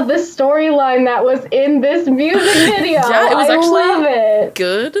love the storyline that was in this music video. Yeah, it was love it.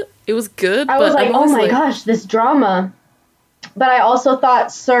 Good. It was good. I was like, oh my gosh, this drama. But I also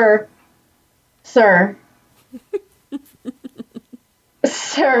thought, sir. Sir.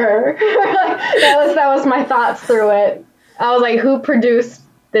 that was my thoughts through it. I was like, who produced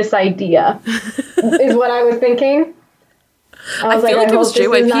this idea? Is what I was thinking. I was feel like I it was hope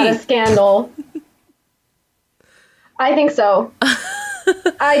JYP. this is not a scandal. I think so.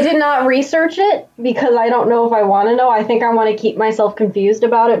 I did not research it because I don't know if I want to know. I think I want to keep myself confused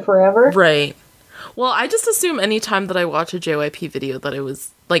about it forever. Right. Well, I just assume anytime that I watch a JYP video that it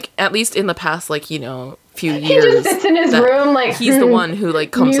was, like, at least in the past, like, you know, few years. He just sits in his room, like, he's the one who,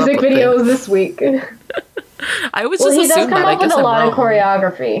 like, comes up with music videos it. this week. I always Well, just he does assume come that. I up with guess a I'm lot of wrong.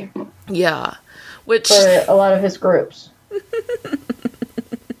 choreography Yeah. Which... for a lot of his groups.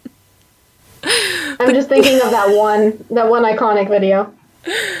 I'm just thinking of that one iconic video.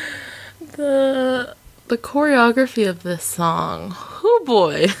 The choreography of this song. Oh,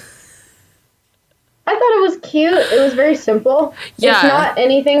 boy. I thought it was cute. It was very simple. Yeah. It's not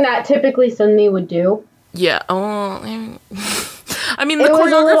anything that typically Sunmi would do. Yeah. Oh, I mean, the It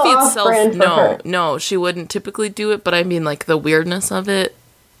was a little choreography off-brand for her. itself, no, she wouldn't typically do it, but I mean, like, the weirdness of it,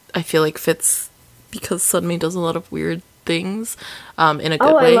 I feel like fits because Sunmi does a lot of weird things, in a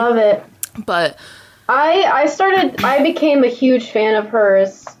good way. I love it. But I became a huge fan of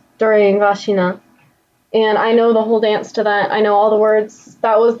hers during Vashina. And I know the whole dance to that. I know all the words.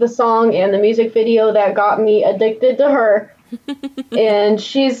 That was the song and the music video that got me addicted to her. And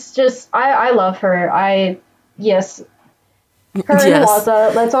she's just, I love her. Yes. Her and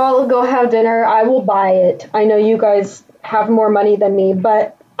Waza, let's all go have dinner. I will buy it. I know you guys have more money than me,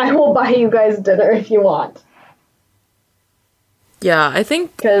 but I will buy you guys dinner if you want. yeah, I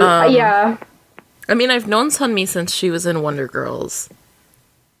think, Yeah. I mean, I've known Sunmi since she was in Wonder Girls,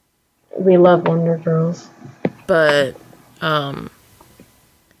 We love Wonder Girls. but,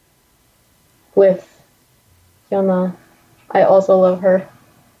 With Hyuna. I also love her.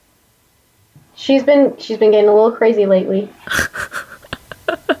 She's been getting a little crazy lately.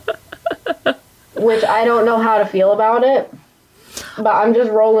 Which I don't know how to feel about it. But I'm just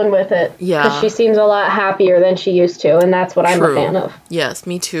rolling with it. Yeah. Because she seems a lot happier than she used to, and that's what I'm a True. fan of. Yes,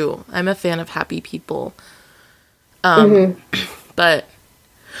 me too. I'm a fan of happy people. Mm-hmm. But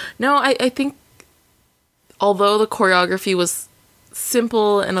no, I think although the choreography was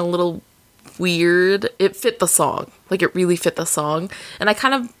simple and a little weird, it fit the song. Like, it really fit the song. And I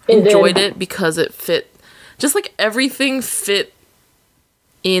kind of enjoyed it because it fit, just like everything fit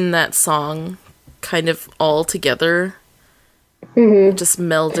in that song kind of all together. Mm-hmm. Just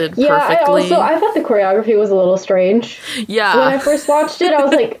melded Yeah, perfectly. I thought the choreography was a little strange. Yeah. When I first watched it, I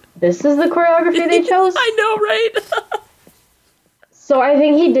was like, this is the choreography they chose? I know, right? So I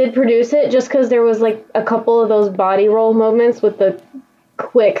think he did produce it just because there was like a couple of those body roll moments with the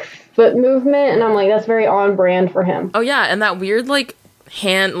quick foot movement, and I'm like, that's very on brand for him. Oh yeah, and that weird like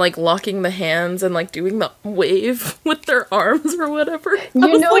hand, like locking the hands and like doing the wave with their arms or whatever.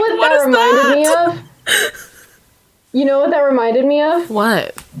 You know what that reminded me of? You know what that reminded me of?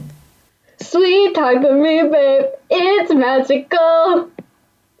 What? Sweet talk to me, babe. It's magical.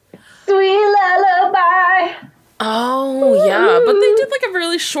 Sweet lullaby. Oh yeah, but they did like a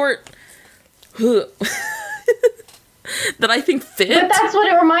really short that I think fit. But that's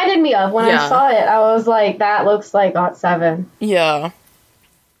what it reminded me of when I saw it. I was like, that looks like GOT7. Yeah.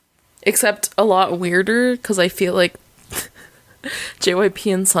 Except a lot weirder, because I feel like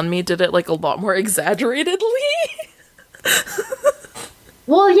JYP and Sunmi did it like a lot more exaggeratedly.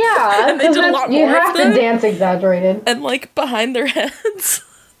 Well, yeah, And they did a lot more you of have to them. dance exaggerated. And like behind their heads.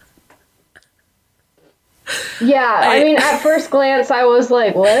 Yeah, I mean, at first glance, I was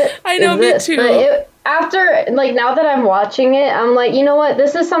like, what? I know, is me this? too. But after, like, now that I'm watching it, I'm like, you know what?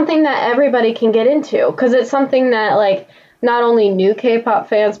 This is something that everybody can get into. Because it's something that, like, not only new K-pop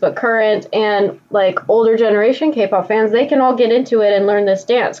fans, but current and, like, older generation K-pop fans, they can all get into it and learn this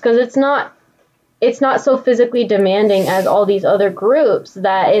dance. Because it's not so physically demanding as all these other groups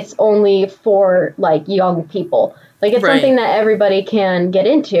that it's only for, like, young people. Like, it's something that everybody can get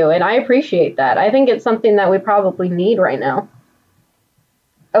into, and I appreciate that. I think it's something that we probably need right now.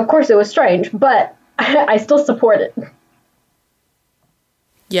 Of course, it was strange, but I still support it.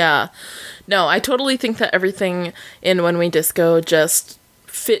 Yeah. No, I totally think that everything in When We Disco just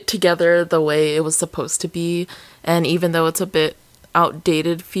fit together the way it was supposed to be, and even though it's a bit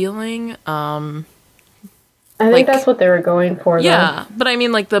outdated feeling, I think that's what they were going for, though. Yeah, but I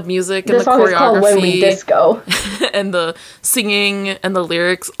mean, like, the music and the song is called When We choreography Disco. and the singing and the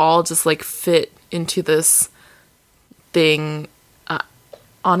lyrics all just, like, fit into this thing.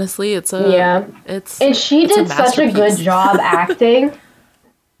 Honestly, it's a... Yeah. And she did such a good job acting.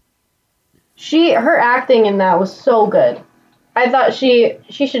 Her acting in that was so good. I thought she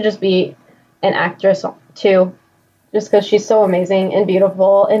should just be an actress, too. Just because she's so amazing and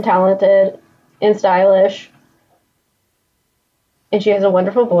beautiful and talented and stylish. And she has a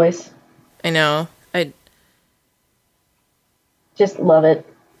wonderful voice. I know. I just love it.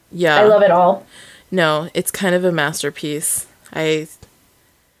 Yeah. I love it all. No, it's kind of a masterpiece. I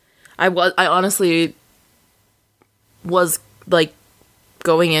honestly was, like,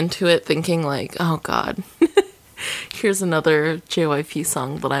 going into it thinking like, oh god, here's another JYP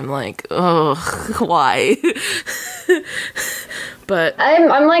song that I'm like, oh, why? But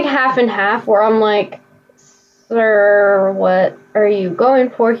I'm like half and half, where I'm like, sir, what are you going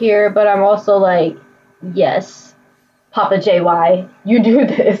for here? But I'm also like, yes, Papa JY, you do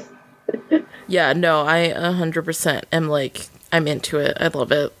this. yeah, no, I 100% am like, I'm into it. I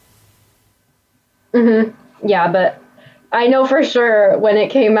love it. Yeah, but I know for sure when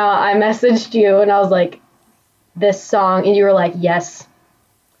it came out, I messaged you and I was like, this song, and you were like, yes.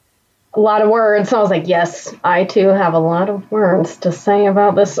 A lot of words. So I was like, yes, I too have a lot of words to say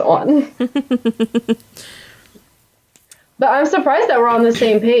about this one. But I'm surprised that we're on the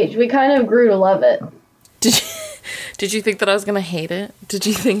same page. We kind of grew to love it. Did you think that I was gonna hate it? Did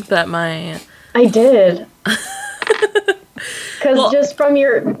you think that my... I did. Because just from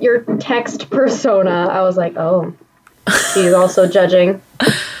your text persona, I was like, oh, she's also judging.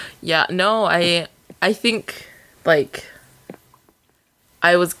 Yeah, no, I think, like,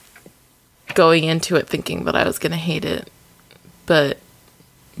 I was going into it thinking that I was gonna hate it, but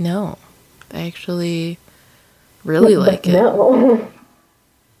no, I actually really like it. No.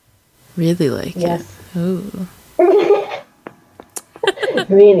 Really like yes. it. Ooh. I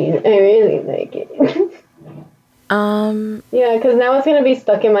really like it. Yeah, because now it's gonna be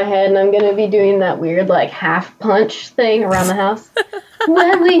stuck in my head, and I'm gonna be doing that weird like half punch thing around the house.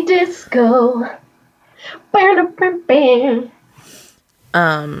 When we disco.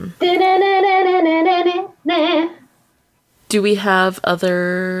 Do we have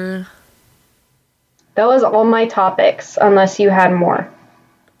other... That was all my topics, unless you had more.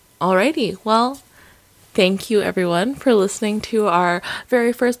 Alrighty, well, thank you everyone for listening to our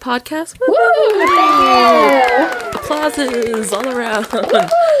very first podcast. Woo! Yeah! Applauses all around.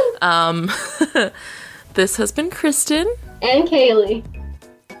 This has been Kristen. And Kaylee.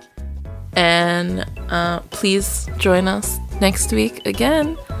 And please join us next week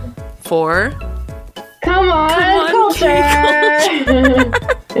again for... Come on culture!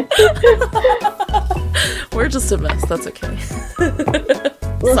 We're just a mess. That's okay.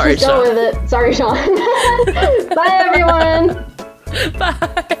 Let's Sorry, just go Sean. with it. Sorry, Sean. Bye, everyone.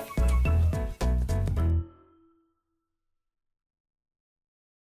 Bye.